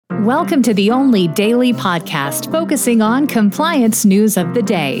Welcome to the only daily podcast focusing on compliance news of the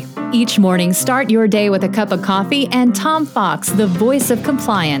day. Each morning, start your day with a cup of coffee and Tom Fox, the voice of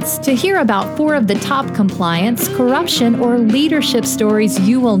compliance, to hear about 4 of the top compliance, corruption, or leadership stories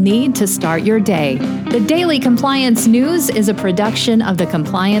you will need to start your day. The Daily Compliance News is a production of the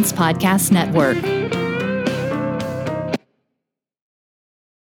Compliance Podcast Network.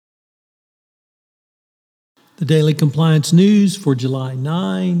 The Daily Compliance News for July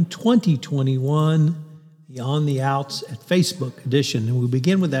 9, 2021, the On the Outs at Facebook edition. And we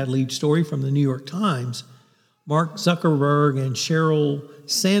begin with that lead story from the New York Times. Mark Zuckerberg and Sheryl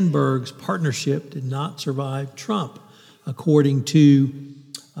Sandberg's partnership did not survive Trump. According to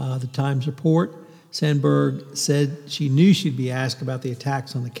the Times report, Sandberg said she knew she'd be asked about the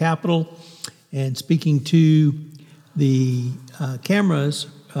attacks on the Capitol. And speaking to the cameras,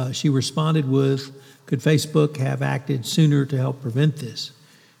 she responded with, "Could Facebook have acted sooner to help prevent this?"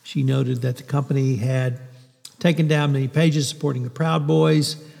 She noted that the company had taken down many pages supporting the Proud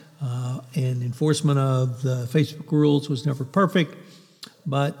Boys, and enforcement of the Facebook rules was never perfect,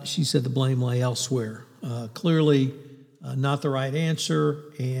 but she said the blame lay elsewhere. Clearly not the right answer,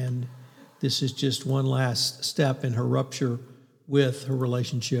 and this is just one last step in her rupture with her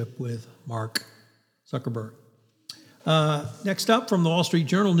relationship with Mark Zuckerberg. Next up from the Wall Street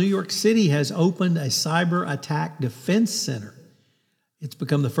Journal, New York City has opened a cyber attack defense center. It's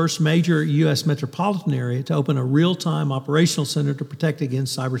become the first major U.S. metropolitan area to open a real-time operational center to protect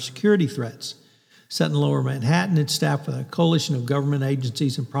against cybersecurity threats. Set in Lower Manhattan, it's staffed with a coalition of government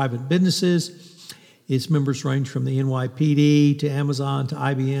agencies and private businesses. Its members range from the NYPD to Amazon to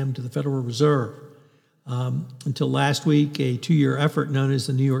IBM to the Federal Reserve. Until last week, a 2-year effort known as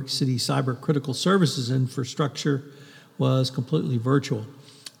the New York City Cyber Critical Services Infrastructure was completely virtual.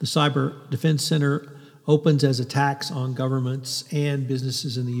 The Cyber Defense Center opens as attacks on governments and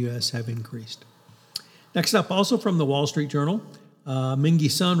businesses in the U.S. have increased. Next up, also from the Wall Street Journal,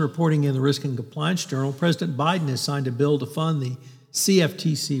 Mingy Sun reporting in the Risk and Compliance Journal, President Biden has signed a bill to fund the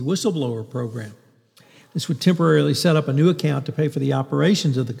CFTC whistleblower program. This would temporarily set up a new account to pay for the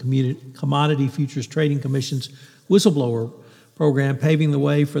operations of the Commodity Futures Trading Commission's whistleblower program, paving the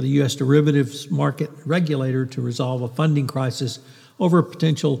way for the U.S. derivatives market regulator to resolve a funding crisis over a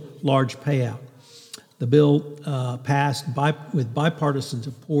potential large payout. The bill passed with bipartisan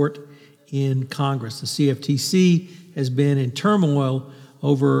support in Congress. The CFTC has been in turmoil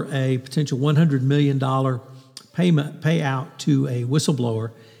over a potential $100 million payout to a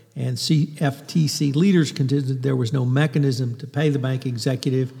whistleblower, and CFTC leaders contended there was no mechanism to pay the bank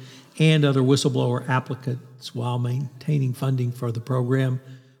executive and other whistleblower applicants while maintaining funding for the program.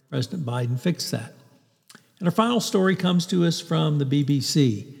 President Biden fixed that. And our final story comes to us from the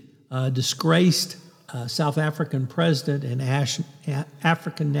BBC. Disgraced South African president and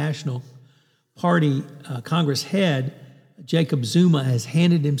African National Party Congress head Jacob Zuma has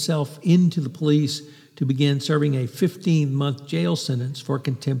handed himself into the police to begin serving a 15-month jail sentence for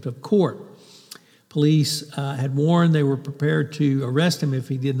contempt of court. Police had warned they were prepared to arrest him if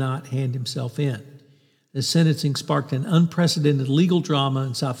he did not hand himself in. The sentencing sparked an unprecedented legal drama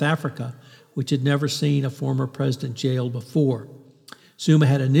in South Africa, which had never seen a former president jailed before. Zuma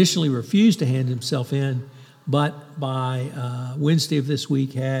had initially refused to hand himself in, but by Wednesday of this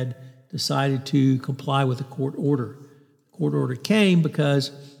week had decided to comply with the court order. The court order came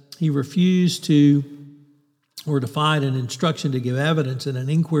because he refused to or defied an instruction to give evidence in an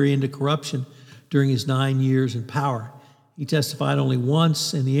inquiry into corruption during his 9 years in power. He testified only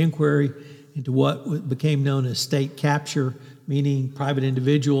once in the inquiry into what became known as state capture, meaning private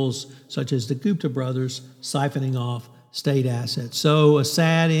individuals such as the Gupta brothers siphoning off state assets. So a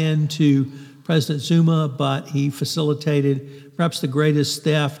sad end to President Zuma, but he facilitated perhaps the greatest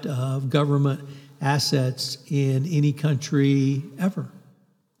theft of government assets in any country ever.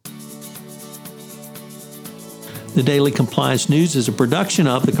 The Daily Compliance News is a production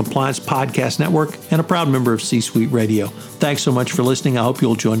of the Compliance Podcast Network and a proud member of C-Suite Radio. Thanks so much for listening. I hope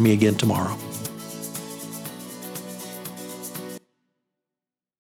you'll join me again tomorrow.